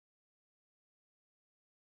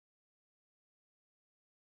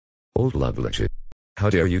Old Lovelitchi. How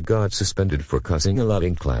dare you got suspended for cussing a lot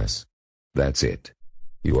in class. That's it.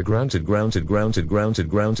 You are grounded for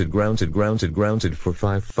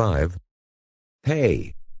 5-5.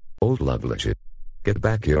 Hey! Old Lovelitchi. Get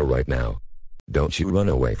back here right now. Don't you run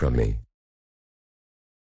away from me.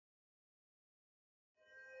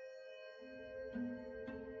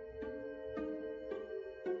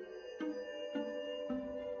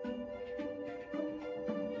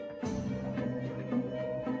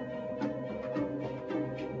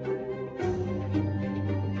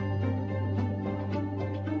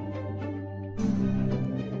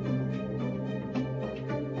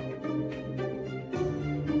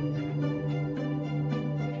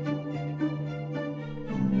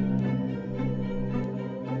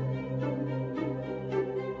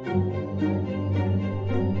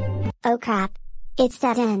 Oh crap. It's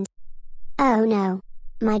that end. Oh no.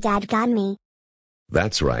 My dad got me.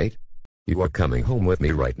 That's right. You are coming home with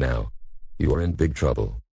me right now. You are in big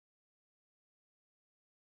trouble.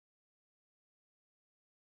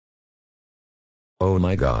 Oh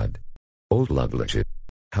my God. Old Lovelitchi.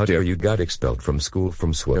 How dare you got expelled from school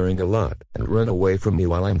from swearing a lot and run away from me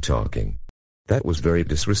while I'm talking. That was very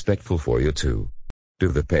disrespectful for you too. Do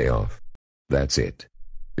the payoff. That's it.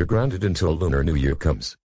 You're grounded until Lunar New Year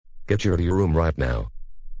comes. Get your room right now.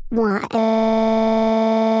 What?